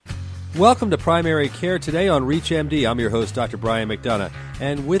Welcome to Primary Care today on ReachMD. I'm your host, Dr. Brian McDonough.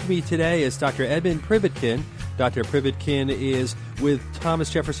 And with me today is Dr. Edmund Pribitkin. Dr. Pribitkin is with Thomas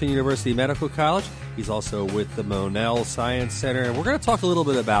Jefferson University Medical College. He's also with the Monell Science Center. And we're going to talk a little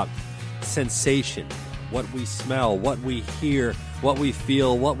bit about sensation, what we smell, what we hear, what we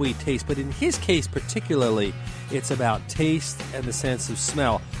feel, what we taste. But in his case particularly, it's about taste and the sense of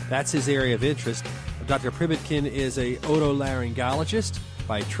smell. That's his area of interest. Dr. Pribitkin is a otolaryngologist.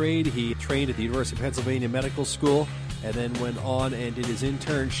 By trade, he trained at the University of Pennsylvania Medical School and then went on and did his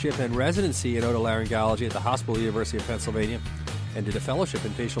internship and residency in otolaryngology at the Hospital University of Pennsylvania and did a fellowship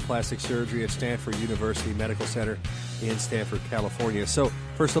in facial plastic surgery at Stanford University Medical Center in Stanford, California. So,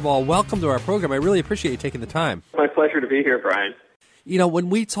 first of all, welcome to our program. I really appreciate you taking the time. My pleasure to be here, Brian. You know, when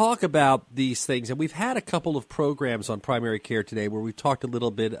we talk about these things, and we've had a couple of programs on primary care today where we've talked a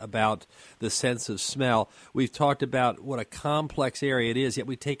little bit about the sense of smell. We've talked about what a complex area it is, yet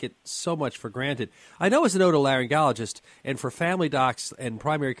we take it so much for granted. I know as an otolaryngologist, and for family docs and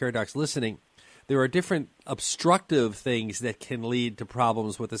primary care docs listening, there are different obstructive things that can lead to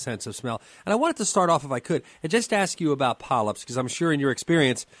problems with the sense of smell. And I wanted to start off, if I could, and just ask you about polyps, because I'm sure in your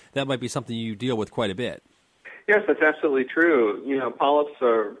experience that might be something you deal with quite a bit. Yes, that's absolutely true. You know, polyps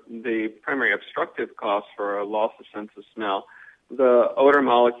are the primary obstructive cause for a loss of sense of smell. The odor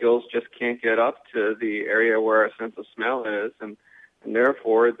molecules just can't get up to the area where our sense of smell is, and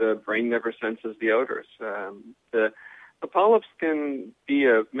therefore the brain never senses the odors. The polyps can be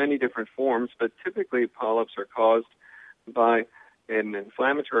of many different forms, but typically polyps are caused by an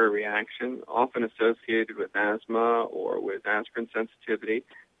inflammatory reaction, often associated with asthma or with aspirin sensitivity.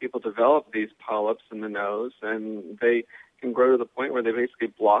 People develop these polyps in the nose, and they can grow to the point where they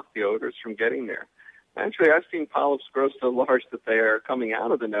basically block the odors from getting there. Actually, I've seen polyps grow so large that they are coming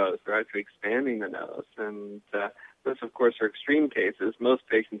out of the nose. They're actually expanding the nose, and those, of course, are extreme cases. Most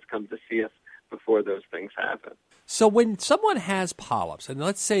patients come to see us before those things happen. So when someone has polyps, and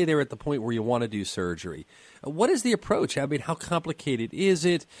let's say they're at the point where you want to do surgery, what is the approach? I mean, how complicated is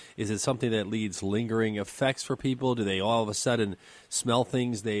it? Is it something that leads lingering effects for people? Do they all of a sudden smell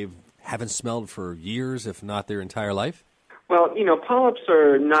things they haven't smelled for years, if not their entire life? Well, you know, polyps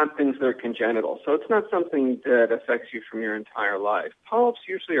are not things that are congenital, so it's not something that affects you from your entire life. Polyps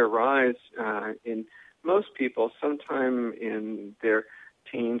usually arise in most people sometime in their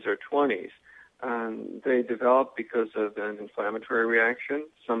teens or 20s. They develop because of an inflammatory reaction.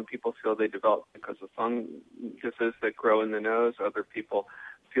 Some people feel they develop because of funguses that grow in the nose. Other people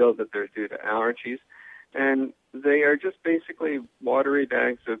feel that they're due to allergies. And they are just basically watery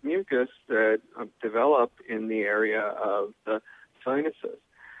bags of mucus that develop in the area of the sinuses.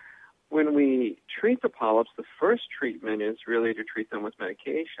 When we treat the polyps, the first treatment is really to treat them with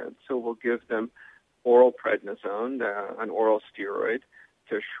medication. So we'll give them oral prednisone, an oral steroid,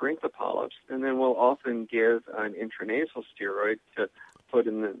 to shrink the polyps, and then we'll often give an intranasal steroid to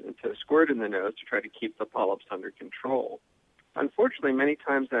squirt in the nose to try to keep the polyps under control. Unfortunately, many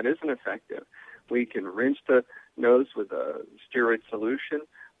times that isn't effective. We can rinse the nose with a steroid solution.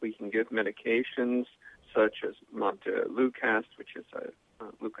 We can give medications such as montelukast, which is a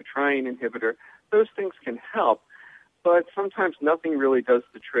leukotriene inhibitor. Those things can help, but sometimes nothing really does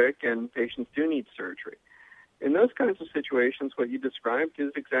the trick, and patients do need surgery. In those kinds of situations, what you described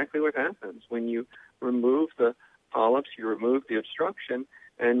is exactly what happens. When you remove the polyps, you remove the obstruction,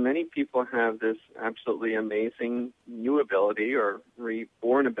 and many people have this absolutely amazing new ability or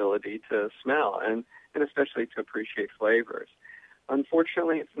reborn ability to smell and especially to appreciate flavors.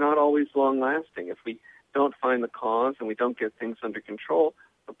 Unfortunately, it's not always long-lasting. If we don't find the cause and we don't get things under control,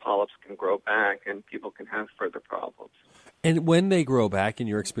 the polyps can grow back and people can have further problems. And when they grow back, in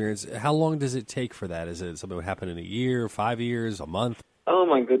your experience, how long does it take for that? Is it something that would happen in a year, 5 years, a month? Oh,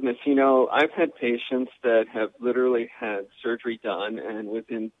 my goodness. You know, I've had patients that have literally had surgery done, and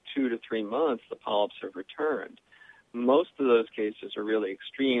within 2 to 3 months, the polyps have returned. Most of those cases are really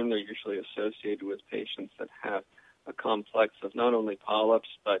extreme. They're usually associated with patients that have a complex of not only polyps,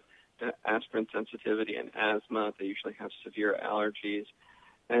 but aspirin sensitivity and asthma. They usually have severe allergies,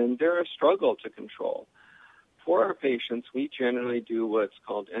 and they're a struggle to control. For our patients, we generally do what's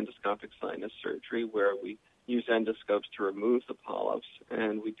called endoscopic sinus surgery, where we use endoscopes to remove the polyps,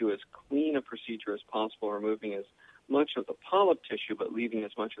 and we do as clean a procedure as possible, removing as much of the polyp tissue but leaving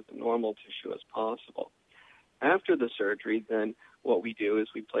as much of the normal tissue as possible. After the surgery, then what we do is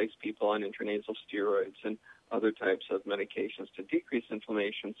we place people on intranasal steroids and other types of medications to decrease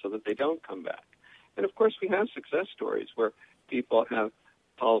inflammation so that they don't come back. And of course, we have success stories where people have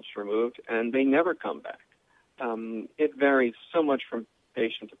polyps removed and they never come back. It varies so much from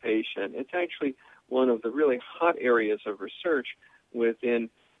patient to patient. It's actually one of the really hot areas of research within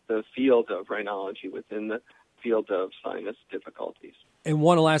the field of rhinology, within the field of sinus difficulties. And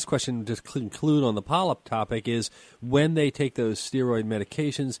one last question to conclude on the polyp topic is, when they take those steroid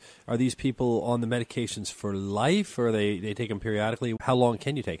medications, are these people on the medications for life, or they take them periodically? How long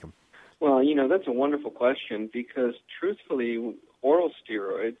can you take them? Well, that's a wonderful question, because truthfully, oral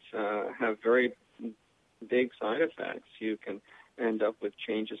steroids have very big side effects. You can end up with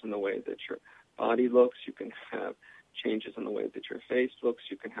changes in the way that your body looks. You can have changes in the way that your face looks.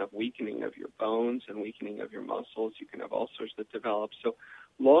 You can have weakening of your bones and weakening of your muscles. You can have ulcers that develop. So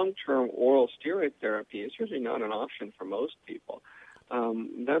long-term oral steroid therapy is usually not an option for most people.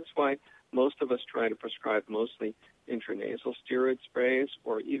 That's why most of us try to prescribe mostly intranasal steroid sprays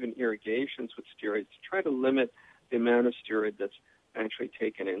or even irrigations with steroids to try to limit the amount of steroid that's actually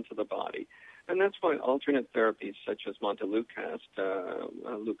taken into the body. And that's why alternate therapies such as montelukast, a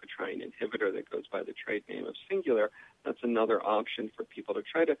leukotriene inhibitor that goes by the trade name of Singular, that's another option for people to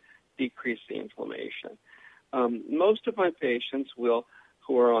try to decrease the inflammation. Most of my patients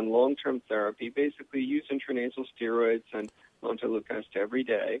who are on long-term therapy, basically use intranasal steroids and montelukast every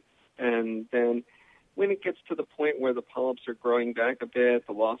day. And then when it gets to the point where the polyps are growing back a bit,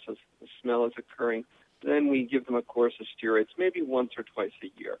 the loss of the smell is occurring, then we give them a course of steroids maybe once or twice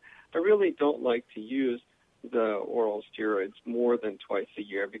a year. I really don't like to use the oral steroids more than twice a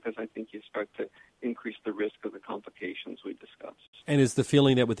year, because I think you start to increase the risk of the complications we discussed. And is the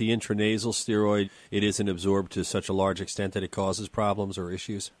feeling that with the intranasal steroid, it isn't absorbed to such a large extent that it causes problems or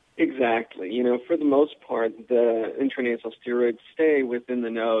issues? Exactly. For the most part, the intranasal steroids stay within the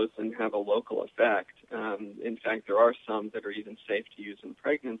nose and have a local effect. In fact, there are some that are even safe to use in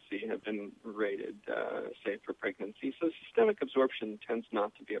pregnancy, have been rated safe for pregnancy. So systemic absorption tends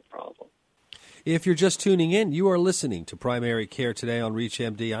not to be a problem. If you're just tuning in, you are listening to Primary Care Today on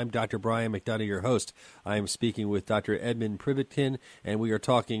ReachMD. I'm Dr. Brian McDonough, your host. I am speaking with Dr. Edmund Pribitkin, and we are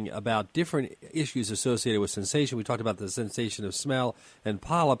talking about different issues associated with sensation. We talked about the sensation of smell and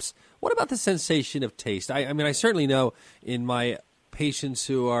polyps. What about the sensation of taste? I mean, I certainly know in my patients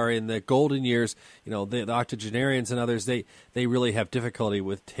who are in the golden years, the octogenarians and others, they really have difficulty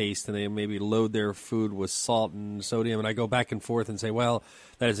with taste, and they maybe load their food with salt and sodium. And I go back and forth and say, well,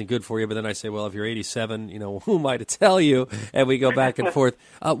 that isn't good for you. But then I say, well, if you're 87, who am I to tell you? And we go back and forth.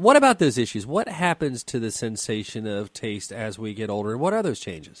 What about those issues? What happens to the sensation of taste as we get older, and what are those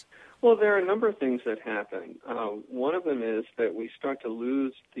changes? Well, there are a number of things that happen. One of them is that we start to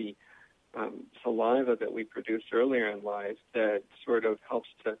lose the saliva that we produced earlier in life that sort of helps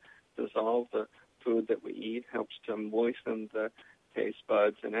to dissolve the food that we eat, helps to moisten the taste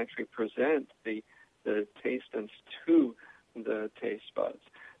buds and actually present the tastings to the taste buds.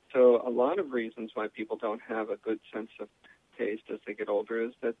 So a lot of reasons why people don't have a good sense of taste as they get older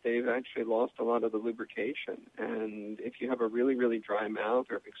is that they've actually lost a lot of the lubrication. And if you have a really, really dry mouth,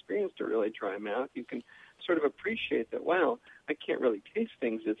 or have experienced a really dry mouth, you can sort of appreciate that, wow, I can't really taste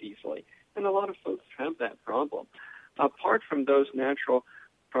things as easily. And a lot of folks have that problem. Apart from those natural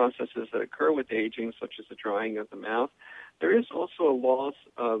processes that occur with aging, such as the drying of the mouth, there is also a loss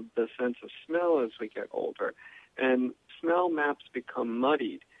of the sense of smell as we get older. And smell maps become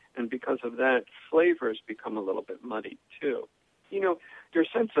muddied. And because of that, flavors become a little bit muddied, too. Your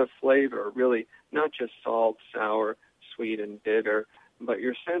sense of flavor, really, not just salt, sour, sweet, and bitter, but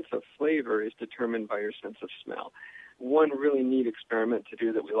your sense of flavor is determined by your sense of smell. One really neat experiment to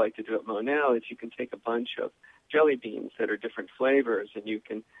do that we like to do at Monell is you can take a bunch of jelly beans that are different flavors, and you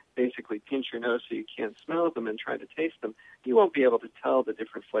can basically pinch your nose so you can't smell them and try to taste them. You won't be able to tell the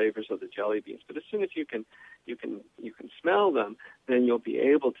different flavors of the jelly beans, but as soon as you can smell them, then you'll be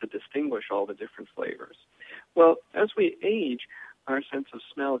able to distinguish all the different flavors. Well, as we age, our sense of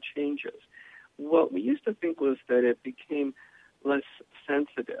smell changes. What we used to think was that it became less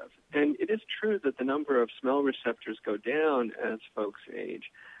sensitive. And it is true that the number of smell receptors go down as folks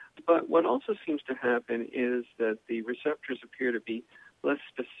age. But what also seems to happen is that the receptors appear to be less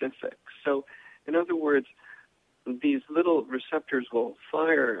specific. So, in other words, these little receptors will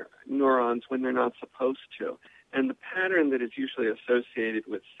fire neurons when they're not supposed to. And the pattern that is usually associated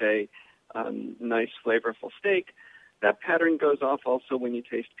with, say, nice flavorful steak, that pattern goes off also when you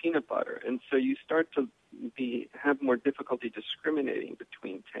taste peanut butter. And so you start to have more difficulty discriminating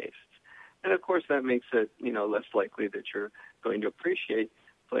between tastes. And of course that makes it, less likely that you're going to appreciate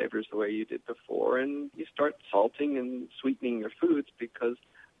flavors the way you did before, and you start salting and sweetening your foods because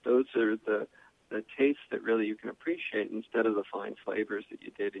those are the tastes that really you can appreciate instead of the fine flavors that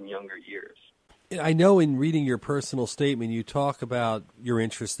you did in younger years. I know in reading your personal statement, you talk about your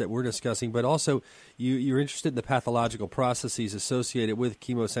interests that we're discussing, but also you're interested in the pathological processes associated with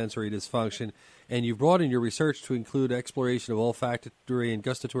chemosensory dysfunction, and you've broadened your research to include exploration of olfactory and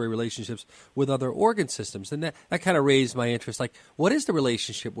gustatory relationships with other organ systems. And that kind of raised my interest. Like, what is the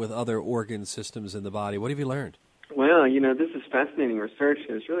relationship with other organ systems in the body? What have you learned? Well, this is fascinating research.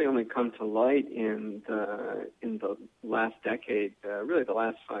 It's really only come to light in the last decade, really the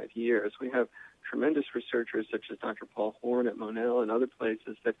last 5 years. We have tremendous researchers such as Dr. Paul Horn at Monell and other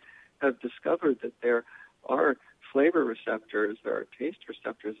places that have discovered that there are flavor receptors, there are taste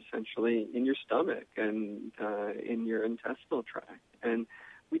receptors essentially in your stomach and in your intestinal tract. And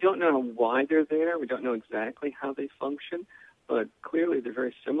we don't know why they're there. We don't know exactly how they function, but clearly they're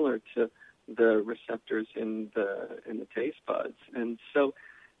very similar to the receptors in the taste buds. And so,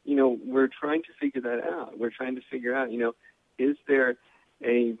 we're trying to figure that out. We're trying to figure out, is there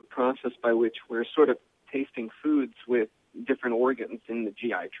a process by which we're sort of tasting foods with different organs in the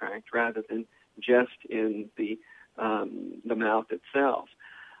GI tract rather than just in the mouth itself.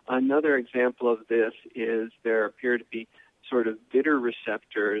 Another example of this is there appear to be sort of bitter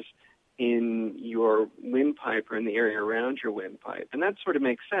receptors in your windpipe or in the area around your windpipe. And that sort of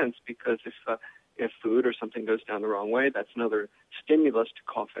makes sense because if food or something goes down the wrong way, that's another stimulus to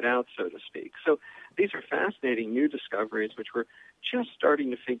cough it out, so to speak. So these are fascinating new discoveries which we're just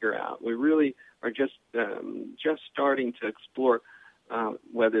starting to figure out. We really are just starting to explore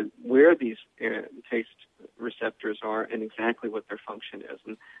where these taste receptors are and exactly what their function is.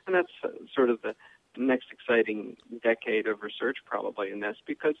 And that's sort of the next exciting decade of research probably in this,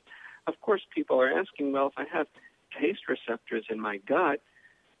 because of course people are asking, well, if I have taste receptors in my gut,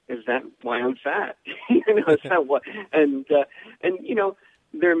 is that why I'm fat? Is that what? And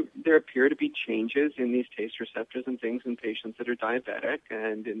there appear to be changes in these taste receptors and things in patients that are diabetic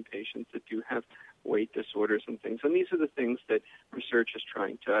and in patients that do have weight disorders and things. And these are the things that research is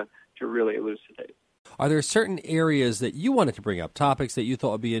trying to really elucidate. Are there certain areas that you wanted to bring up, topics that you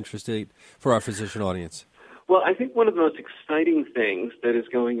thought would be interesting for our physician audience? Well, I think one of the most exciting things that is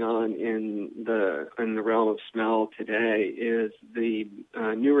going on in the realm of smell today is the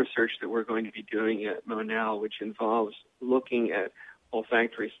new research that we're going to be doing at Monell, which involves looking at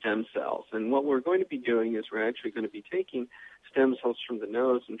olfactory stem cells. And what we're going to be doing is we're actually going to be taking stem cells from the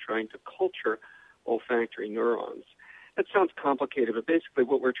nose and trying to culture olfactory neurons. That sounds complicated, but basically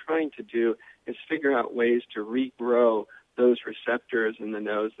what we're trying to do is figure out ways to regrow those receptors in the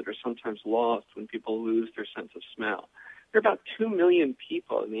nose that are sometimes lost when people lose their sense of smell. There are about 2 million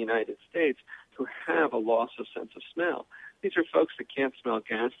people in the United States who have a loss of sense of smell. These are folks that can't smell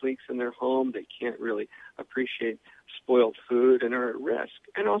gas leaks in their home. They can't really appreciate spoiled food and are at risk.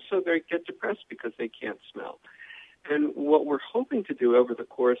 And also they get depressed because they can't smell. And what we're hoping to do over the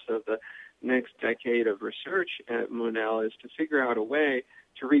course of the next decade of research at Monell is to figure out a way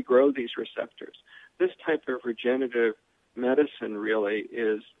to regrow these receptors. This type of regenerative medicine really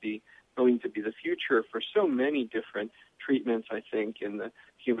is going to be the future for so many different treatments, I think, in the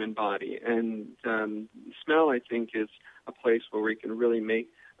human body. And smell, I think, is a place where we can really make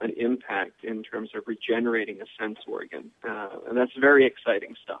an impact in terms of regenerating a sense organ. And that's very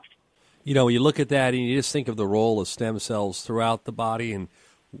exciting stuff. When you look at that and you just think of the role of stem cells throughout the body and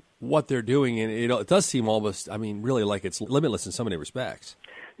what they're doing, and it does seem almost, really like it's limitless in so many respects.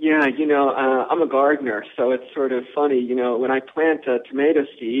 Yeah, I'm a gardener, so it's sort of funny. When I plant a tomato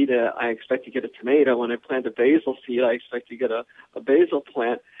seed, I expect to get a tomato. When I plant a basil seed, I expect to get a basil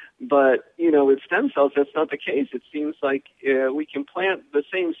plant. But, with stem cells, that's not the case. It seems like we can plant the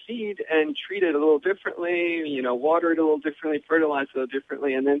same seed and treat it a little differently, water it a little differently, fertilize it a little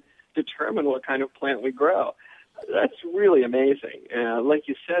differently, and then determine what kind of plant we grow. That's really amazing. Like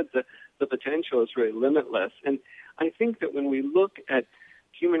you said, the potential is really limitless. And I think that when we look at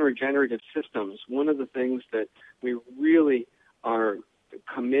human regenerative systems, one of the things that we really are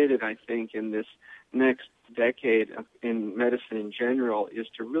committed, I think, in this next decade in medicine in general is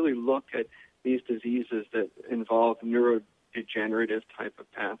to really look at these diseases that involve neurodegenerative type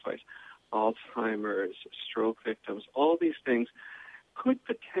of pathways, Alzheimer's, stroke victims. All these things could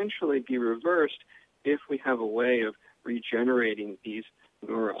potentially be reversed if we have a way of regenerating these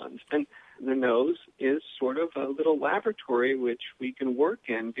neurons. And the nose is sort of a little laboratory which we can work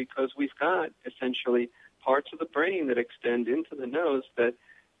in because we've got essentially parts of the brain that extend into the nose that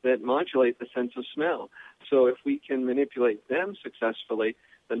modulate the sense of smell. So if we can manipulate them successfully,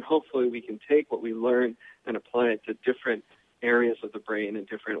 then hopefully we can take what we learn and apply it to different areas of the brain and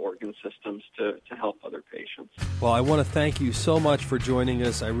different organ systems to help other patients. Well, I want to thank you so much for joining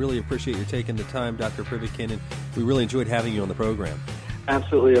us. I really appreciate you taking the time, Dr. Privitkin, and we really enjoyed having you on the program.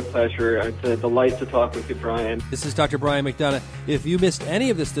 Absolutely a pleasure. It's a delight to talk with you, Brian. This is Dr. Brian McDonough. If you missed any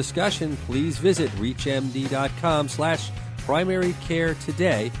of this discussion, please visit reachmd.com/primary care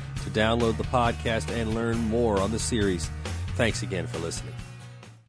today to download the podcast and learn more on the series. Thanks again for listening.